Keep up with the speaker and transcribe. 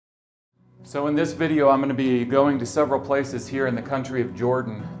So in this video, I'm going to be going to several places here in the country of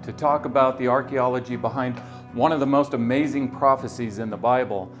Jordan to talk about the archaeology behind one of the most amazing prophecies in the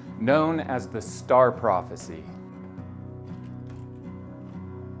Bible, known as the star prophecy.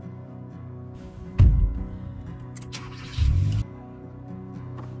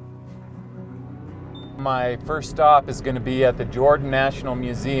 My first stop is going to be at the Jordan National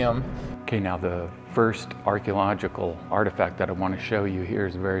Museum. Okay, now the first archaeological artifact that I want to show you here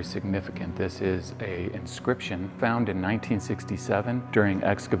is very significant. This is an inscription found in 1967 during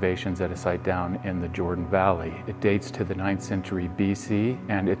excavations at a site down in the Jordan Valley. It dates to the 9th century BC,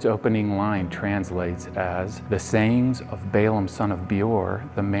 and its opening line translates as, "The sayings of Balaam son of Beor,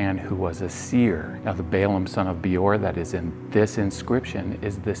 the man who was a seer." Now the Balaam son of Beor that is in this inscription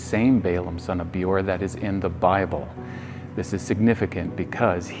is the same Balaam son of Beor that is in the Bible. This is significant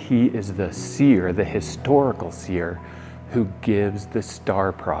because he is the seer, the historical seer, who gives the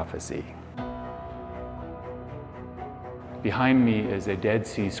star prophecy. Behind me is a Dead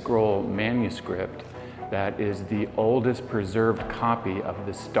Sea Scroll manuscript that is the oldest preserved copy of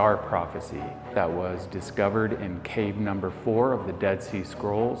the star prophecy that was discovered in cave number 4 of the Dead Sea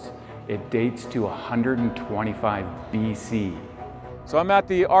Scrolls. It dates to 125 BC. So I'm at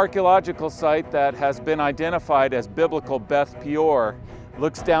the archaeological site that has been identified as biblical Beth Peor.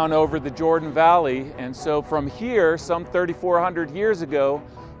 Looks down over the Jordan Valley, and so from here, some 3,400 years ago,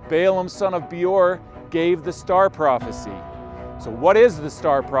 Balaam son of Beor gave the star prophecy. So what is the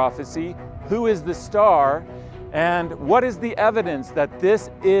star prophecy? Who is the star? And what is the evidence that this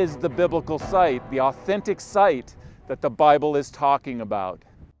is the biblical site, the authentic site that the Bible is talking about?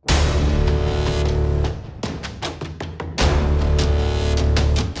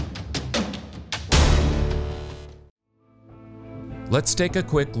 Let's take a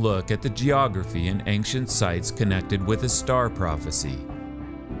quick look at the geography and ancient sites connected with the star prophecy.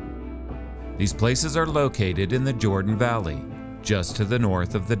 These places are located in the Jordan Valley, just to the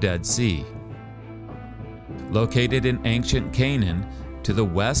north of the Dead Sea. Located in ancient Canaan, to the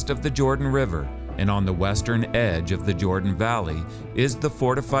west of the Jordan River and on the western edge of the Jordan Valley, is the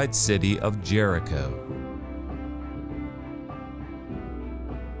fortified city of Jericho.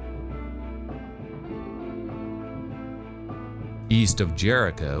 East of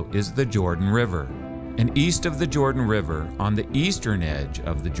Jericho is the Jordan River, and east of the Jordan River, on the eastern edge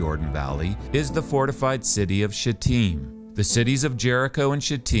of the Jordan Valley, is the fortified city of Shittim. The cities of Jericho and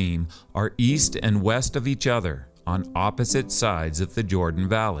Shittim are east and west of each other, on opposite sides of the Jordan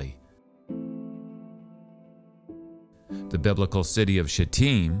Valley. The biblical city of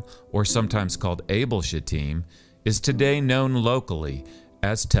Shittim, or sometimes called Abel-Shittim, is today known locally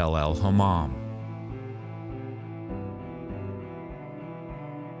as Tel El-Hammam.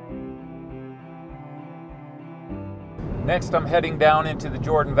 Next, I'm heading down into the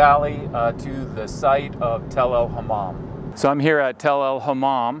Jordan Valley to the site of Tel El-Hammam. So I'm here at Tel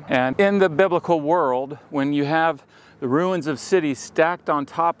El-Hammam, and in the biblical world, when you have the ruins of cities stacked on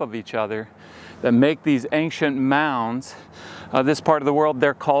top of each other that make these ancient mounds, this part of the world,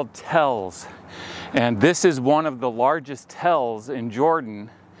 they're called tells. And this is one of the largest tells in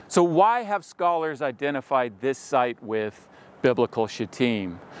Jordan. So why have scholars identified this site with biblical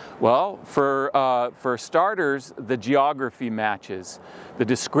Shittim? Well, for starters, the geography matches. The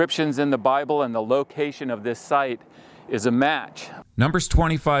descriptions in the Bible and the location of this site is a match. Numbers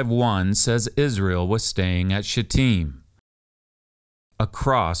 25:1 says Israel was staying at Shittim,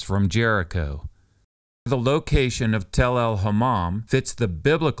 across from Jericho. The location of Tel El-Hammam fits the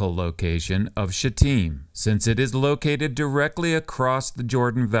biblical location of Shittim, since it is located directly across the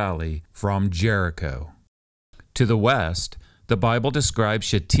Jordan Valley from Jericho. To the west, the Bible describes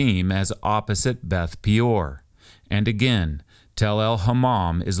Shittim as opposite Beth Peor, and again, Tel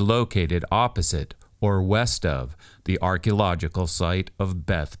El-Hammam is located opposite or west of the archaeological site of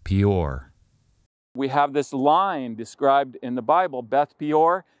Beth Peor. We have this line described in the Bible: Beth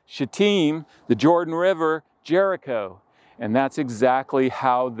Peor, Shittim, the Jordan River, Jericho. And that's exactly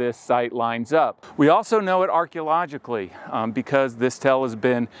how this site lines up. We also know it archaeologically because this tell has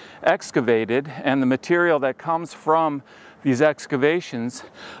been excavated, and the material that comes from these excavations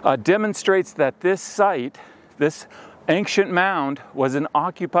demonstrates that this site, this ancient mound, was an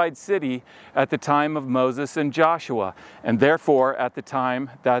occupied city at the time of Moses and Joshua, and therefore at the time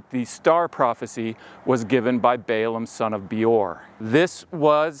that the star prophecy was given by Balaam son of Beor. This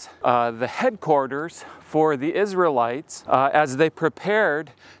was the headquarters for the Israelites as they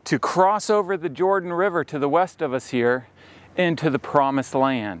prepared to cross over the Jordan River to the west of us here into the Promised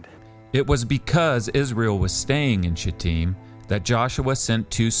Land. It was because Israel was staying in Shittim that Joshua sent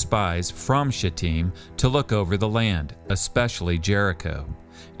 2 spies from Shittim to look over the land, especially Jericho.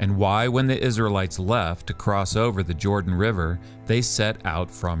 and why, when the Israelites left to cross over the Jordan River, they set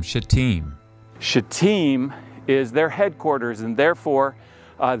out from Shittim. Shittim is their headquarters, and therefore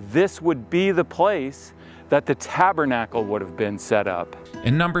this would be the place that the tabernacle would have been set up.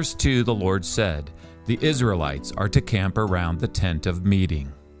 In Numbers 2, the Lord said, the Israelites are to camp around the tent of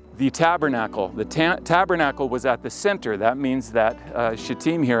meeting. The tabernacle was at the center. That means that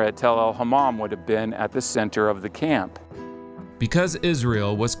Shittim here at Tel El Hammam would have been at the center of the camp. Because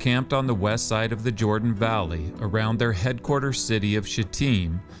Israel was camped on the west side of the Jordan Valley around their headquarters city of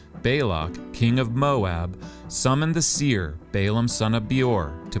Shittim, Balak, king of Moab, summoned the seer, Balaam son of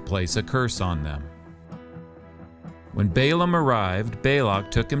Beor, to place a curse on them. When Balaam arrived, Balak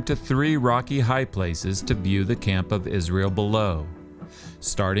took him to 3 rocky high places to view the camp of Israel below.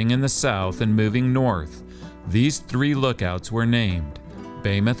 Starting in the south and moving north, these 3 lookouts were named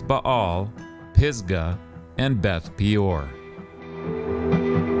Bamoth Baal, Pisgah, and Beth Peor.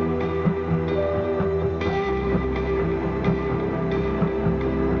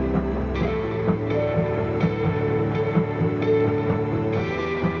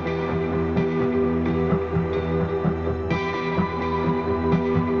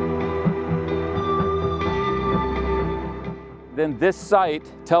 Then this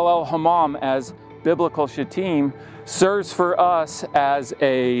site, Tel El Hammam, as biblical Shittim, serves for us as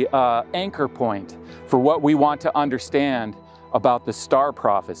a anchor point for what we want to understand about the star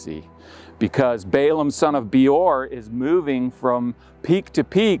prophecy. Because Balaam son of Beor is moving from peak to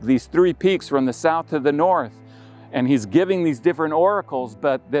peak, these 3 peaks from the south to the north, and he's giving these different oracles,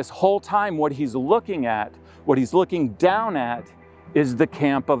 but this whole time what he's looking at, what he's looking down at, is the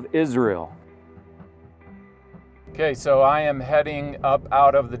camp of Israel. Okay, so I am heading up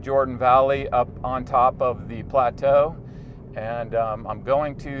out of the Jordan Valley, up on top of the plateau, and I'm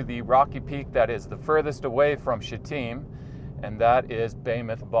going to the rocky peak that is the furthest away from Shittim, and that is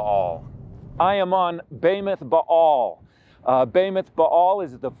Bamoth Baal. I am on Bamoth Baal. Bamoth Baal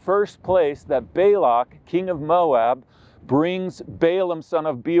is the first place that Balak, king of Moab, brings Balaam son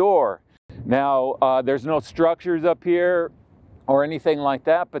of Beor. Now, there's no structures up here or anything like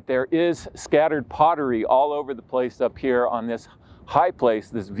that, but there is scattered pottery all over the place up here on this high place,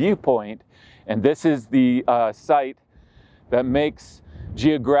 this viewpoint, and this is the site that makes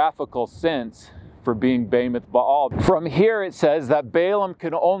geographical sense for being Bamoth Baal. From here it says that Balaam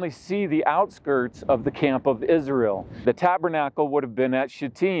could only see the outskirts of the camp of Israel. The tabernacle would have been at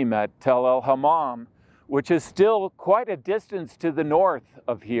Shittim, at Tel El Hammam, which is still quite a distance to the north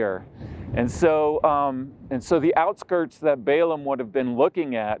of here. And so the outskirts that Balaam would have been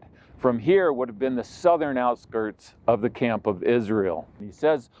looking at from here would have been the southern outskirts of the camp of Israel. He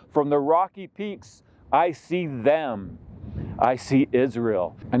says, from the rocky peaks, I see them. I see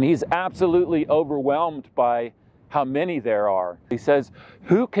Israel. And he's absolutely overwhelmed by how many there are. He says,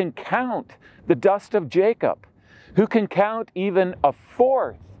 who can count the dust of Jacob? Who can count even a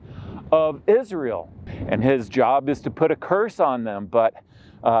fourth of Israel? And his job is to put a curse on them, but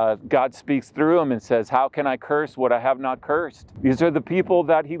God speaks through him and says, how can I curse what I have not cursed? These are the people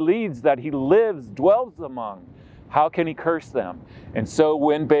that he leads, that he lives, dwells among. How can he curse them? And so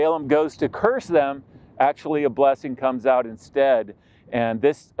when Balaam goes to curse them, actually a blessing comes out instead. And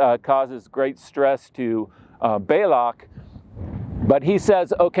this causes great stress to Balak. But he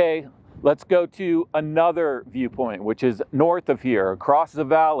says, okay, let's go to another viewpoint, which is north of here, across the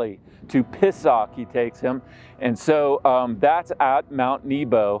valley to Pisgah he takes him. And so that's at Mount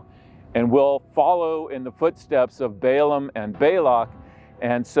Nebo. And we'll follow in the footsteps of Balaam and Balak.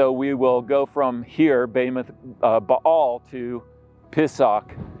 And so we will go from here, Bamoth Baal, to Pisgah,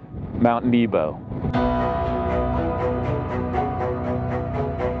 Mount Nebo.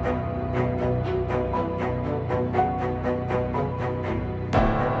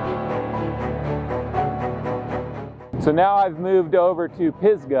 So now I've moved over to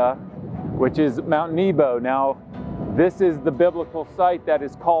Pisgah, which is Mount Nebo. Now, this is the biblical site that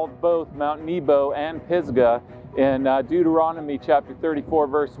is called both Mount Nebo and Pisgah in Deuteronomy chapter 34,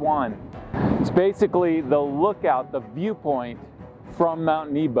 verse 1. It's basically the lookout, the viewpoint from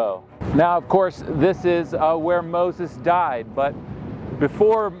Mount Nebo. Now, of course, this is where Moses died, but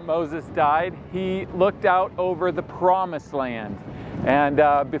before Moses died, he looked out over the Promised Land.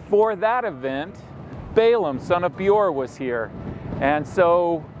 And before that event, Balaam, son of Peor, was here. And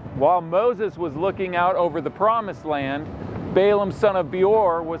so while Moses was looking out over the Promised Land, Balaam, son of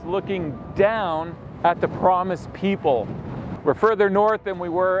Beor, was looking down at the promised people. We're further north than we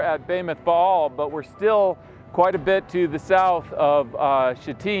were at Bamoth Baal, but we're still quite a bit to the south of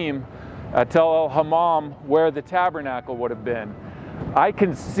Shittim, Tel El Hammam, where the tabernacle would have been. I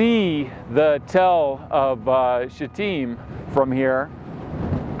can see the Tel of Shittim from here.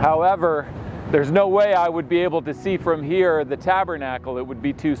 However, there's no way I would be able to see from here the tabernacle. It would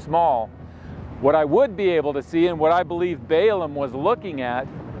be too small. What I would be able to see, and what I believe Balaam was looking at,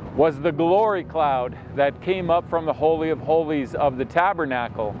 was the glory cloud that came up from the Holy of Holies of the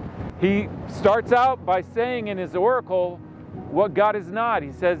tabernacle. He starts out by saying in his oracle what God is not.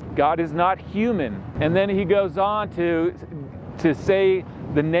 He says God is not human. And then he goes on to say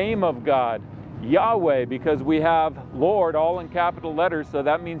the name of God, Yahweh, because we have Lord all in capital letters, so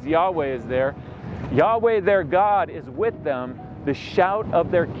that means Yahweh is there. Yahweh their God is with them. The shout of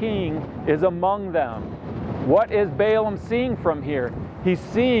their king is among them. What is Balaam seeing from here? He's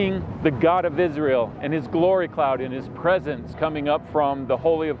seeing the God of Israel and his glory cloud and his presence coming up from the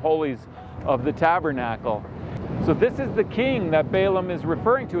Holy of Holies of the tabernacle. So this is the king that Balaam is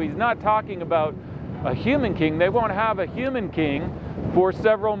referring to. He's not talking about a human king. They won't have a human king for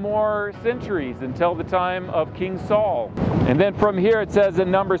several more centuries until the time of King Saul. And then from here it says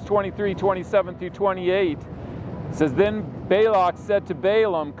in Numbers 23, 27 through 28, it says, "Then Balak said to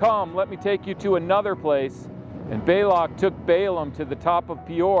Balaam, 'Come, let me take you to another place.' And Balak took Balaam to the top of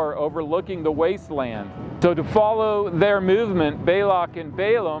Peor, overlooking the wasteland." So to follow their movement, Balak and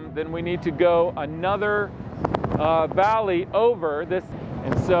Balaam, then we need to go another valley over this.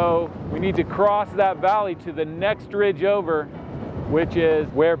 And so we need to cross that valley to the next ridge over, which is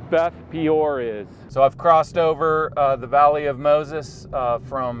where Beth Peor is. So I've crossed over the Valley of Moses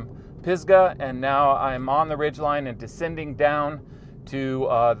from Pisgah, and now I'm on the ridgeline and descending down to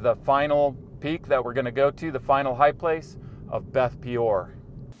the final peak that we're going to go to, the final high place of Beth Peor.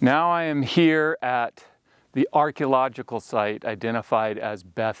 Now I am here at the archaeological site identified as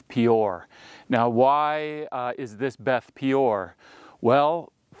Beth Peor. Now why is this Beth Peor?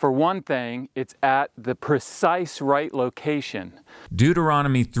 Well, for one thing, it's at the precise right location.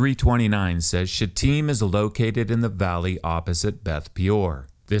 Deuteronomy 3:29 says Shittim is located in the valley opposite Beth Peor.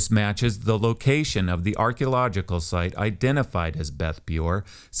 This matches the location of the archaeological site identified as Beth Peor,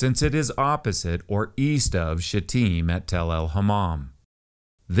 since it is opposite or east of Shittim at Tel El Hammam.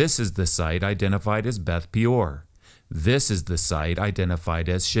 This is the site identified as Beth Peor. This is the site identified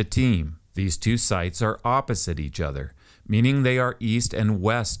as Shittim. These two sites are opposite each other, meaning they are east and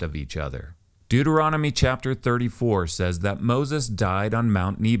west of each other. Deuteronomy chapter 34 says that Moses died on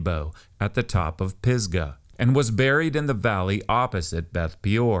Mount Nebo at the top of Pisgah, and was buried in the valley opposite Beth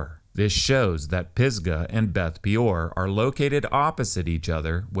Peor. This shows that Pisgah and Beth Peor are located opposite each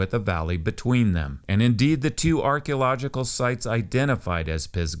other with a valley between them. And indeed, the two archaeological sites identified as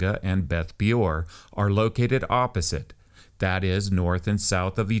Pisgah and Beth Peor are located opposite, that is, north and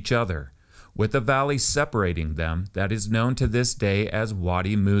south of each other, with a valley separating them that is known to this day as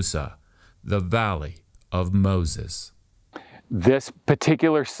Wadi Musa, the Valley of Moses. This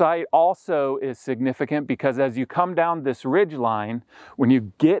particular site also is significant because as you come down this ridge line, when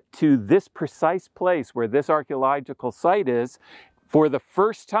you get to this precise place where this archaeological site is, for the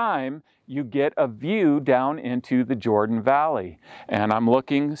first time, you get a view down into the Jordan Valley. And I'm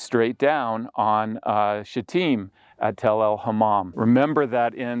looking straight down on Shittim at Tel El Hammam. Remember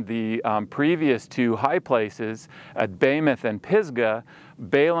that in the previous two high places at Bamoth and Pisgah,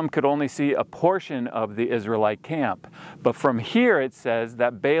 Balaam could only see a portion of the Israelite camp. But from here it says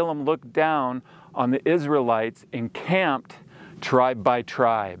that Balaam looked down on the Israelites encamped tribe by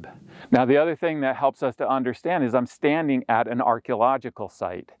tribe. Now the other thing that helps us to understand is I'm standing at an archaeological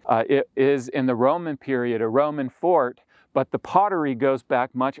site. It is in the Roman period, a Roman fort, but the pottery goes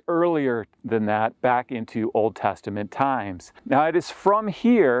back much earlier than that, back into Old Testament times. Now it is from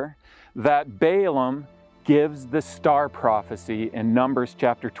here that Balaam gives the star prophecy in Numbers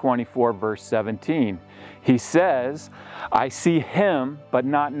chapter 24, verse 17. He says, "I see him, but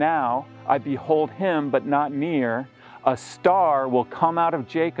not now. I behold him, but not near. A star will come out of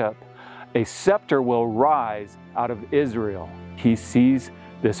Jacob. A scepter will rise out of Israel." He sees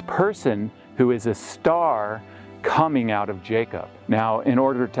this person who is a star coming out of Jacob. Now, in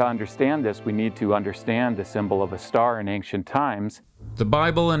order to understand this, we need to understand the symbol of a star in ancient times. The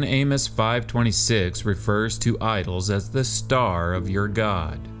Bible in Amos 5:26 refers to idols as the star of your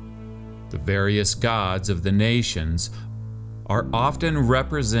God. The various gods of the nations are often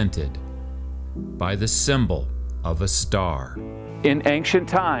represented by the symbol of a star. In ancient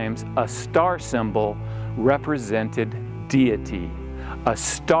times, a star symbol represented deity. A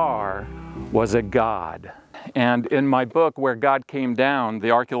star was a god. And in my book, Where God Came Down, the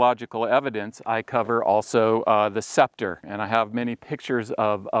archaeological evidence, I cover also the scepter. And I have many pictures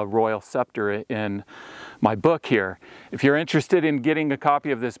of a royal scepter in my book here. If you're interested in getting a copy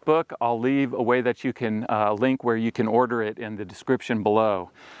of this book, I'll leave a way that you can link where you can order it in the description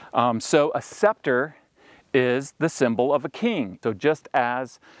below. So a scepter is the symbol of a king. So just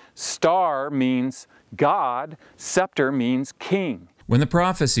as star means God, scepter means king. When the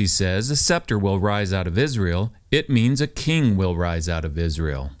prophecy says a scepter will rise out of Israel, it means a king will rise out of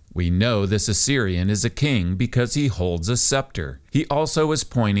Israel. We know this Assyrian is a king because he holds a scepter. He also is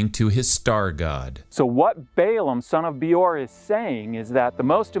pointing to his star god. So what Balaam, son of Beor, is saying is that the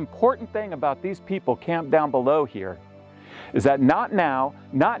most important thing about these people camped down below here is that not now,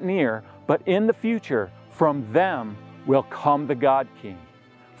 not near, but in the future, from them will come the God King.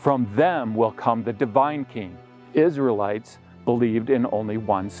 From them will come the divine king. Israelites believed in only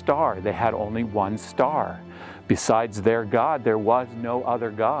one star. They had only one star. Besides their God, there was no other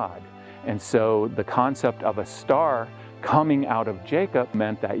God. And so the concept of a star coming out of Jacob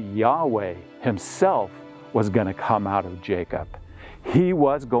meant that Yahweh himself was going to come out of Jacob. He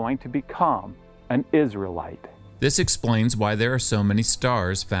was going to become an Israelite. This explains why there are so many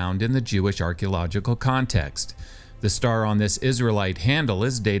stars found in the Jewish archaeological context. The star on this Israelite handle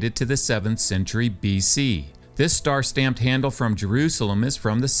is dated to the 7th century BC. This star-stamped handle from Jerusalem is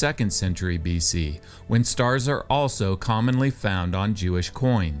from the 2nd century BC, when stars are also commonly found on Jewish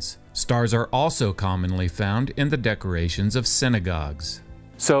coins. Stars are also commonly found in the decorations of synagogues.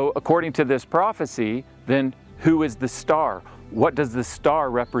 So according to this prophecy, then who is the star? What does the star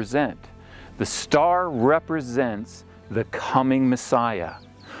represent? The star represents the coming Messiah.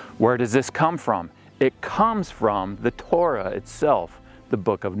 Where does this come from? It comes from the Torah itself, the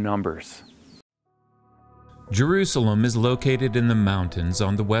book of Numbers. Jerusalem is located in the mountains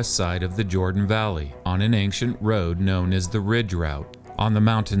on the west side of the Jordan Valley, on an ancient road known as the Ridge Route. On the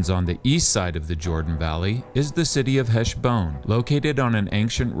mountains on the east side of the Jordan Valley is the city of Heshbon, located on an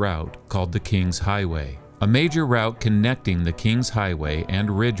ancient route called the King's Highway. A major route connecting the King's Highway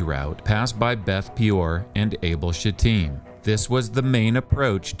and Ridge Route passed by Beth Peor and Abel-Shittim. This was the main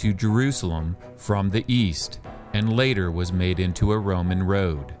approach to Jerusalem from the east, and later was made into a Roman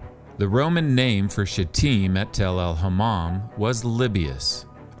road. The Roman name for Shittim at Tel el-Hammam was Libius.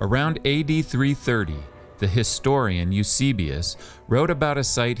 Around AD 330, the historian Eusebius wrote about a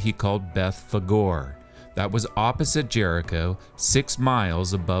site he called Beth Peor that was opposite Jericho, 6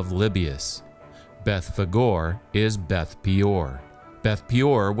 miles above Libius. Beth Peor is Beth Peor. Beth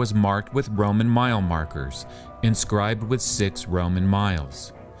Peor was marked with Roman mile markers, inscribed with 6 Roman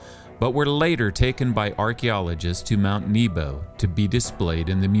miles, but were later taken by archaeologists to Mount Nebo to be displayed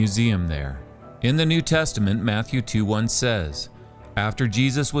in the museum there. In the New Testament, Matthew 2:1 says, "After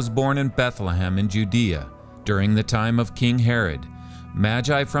Jesus was born in Bethlehem in Judea, during the time of King Herod,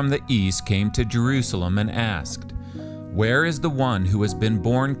 Magi from the east came to Jerusalem and asked, 'Where is the one who has been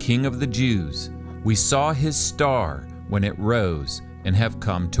born King of the Jews? We saw his star when it rose and have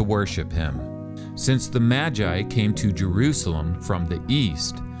come to worship him.'" Since the Magi came to Jerusalem from the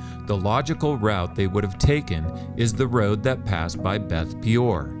east, the logical route they would have taken is the road that passed by Beth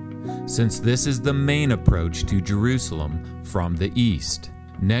Peor, since this is the main approach to Jerusalem from the east.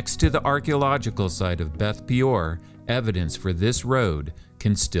 Next to the archaeological site of Beth Peor, evidence for this road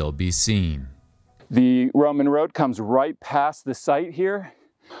can still be seen. The Roman road comes right past the site here.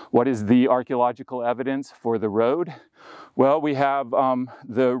 What is the archaeological evidence for the road? Well, we have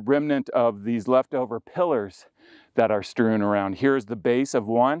the remnant of these leftover pillars that are strewn around. Here's the base of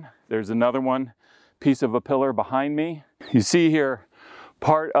one. There's another one, piece of a pillar behind me. You see here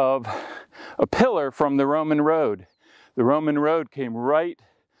part of a pillar from the Roman road. The Roman road came right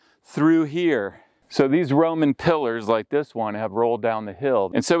through here. So these Roman pillars like this one have rolled down the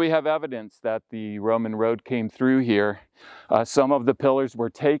hill. And so we have evidence that the Roman road came through here. Some of the pillars were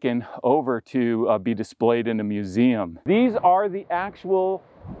taken over to be displayed in a museum. These are the actual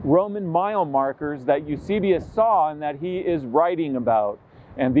Roman mile markers that Eusebius saw and that he is writing about.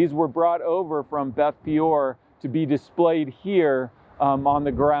 And these were brought over from Beth Peor to be displayed here on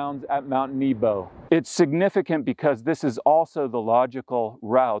the grounds at Mount Nebo. It's significant because this is also the logical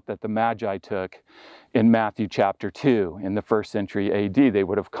route that the Magi took in Matthew chapter 2 in the 1st century AD. They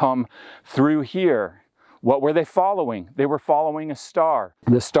would have come through here. What were they following? They were following a star.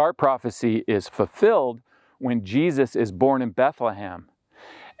 The star prophecy is fulfilled when Jesus is born in Bethlehem.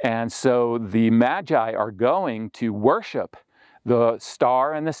 And so the Magi are going to worship the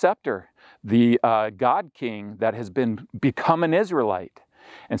star and the scepter, the God King that has become an Israelite.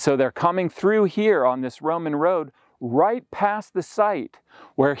 And so they're coming through here on this Roman road right past the site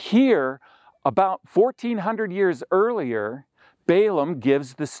where here, about 1400 years earlier, Balaam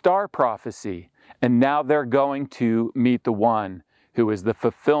gives the star prophecy. And now they're going to meet the one who is the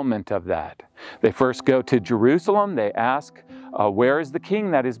fulfillment of that. They first go to Jerusalem. They ask, where is the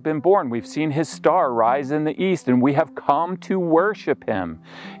king that has been born? We've seen his star rise in the east and we have come to worship him.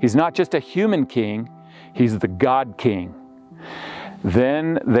 He's not just a human king. He's the God King.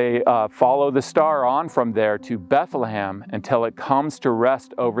 Then they follow the star on from there to Bethlehem until it comes to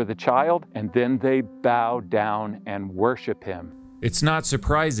rest over the child, and then they bow down and worship him. It's not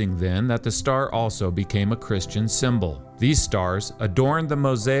surprising then that the star also became a Christian symbol. These stars adorned the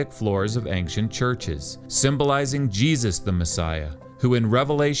mosaic floors of ancient churches, symbolizing Jesus the Messiah, who in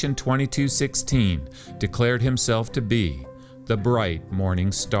Revelation 22:16 declared himself to be the bright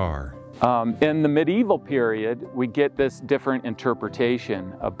morning star. In the medieval period, we get this different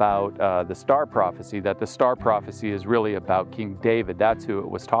interpretation about the star prophecy, that the star prophecy is really about King David. That's who it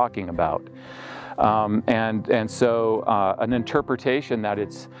was talking about. So an interpretation that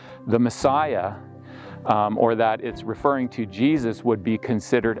it's the Messiah, or that it's referring to Jesus, would be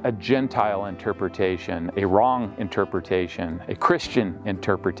considered a Gentile interpretation, a wrong interpretation, a Christian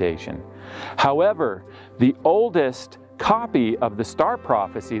interpretation. However, the oldest copy of the star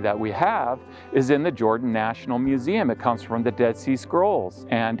prophecy that we have is in the Jordan National Museum. It comes from the Dead Sea Scrolls,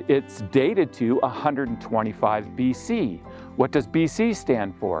 and it's dated to 125 BC. What does BC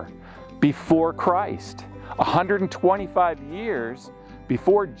stand for? Before Christ. 125 years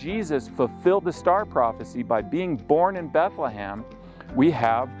before Jesus fulfilled the star prophecy by being born in Bethlehem, we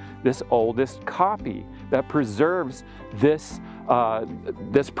have this oldest copy that preserves this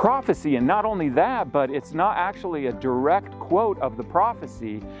prophecy. And not only that, but it's not actually a direct quote of the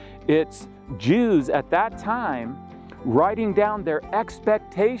prophecy. It's Jews at that time writing down their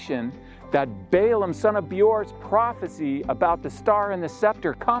expectation that Balaam, son of Beor's prophecy about the star and the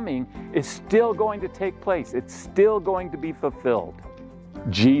scepter coming is still going to take place. It's still going to be fulfilled.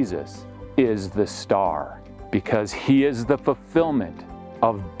 Jesus is the star because he is the fulfillment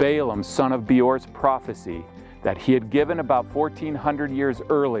of Balaam, son of Beor's prophecy that he had given about 1,400 years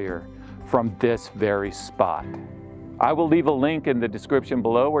earlier from this very spot. I will leave a link in the description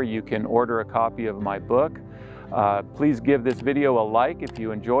below where you can order a copy of my book. Please give this video a like if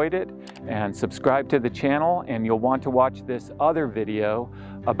you enjoyed it, and subscribe to the channel, and you'll want to watch this other video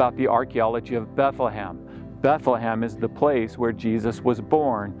about the archaeology of Bethlehem. Bethlehem is the place where Jesus was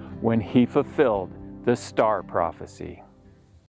born when he fulfilled the star prophecy.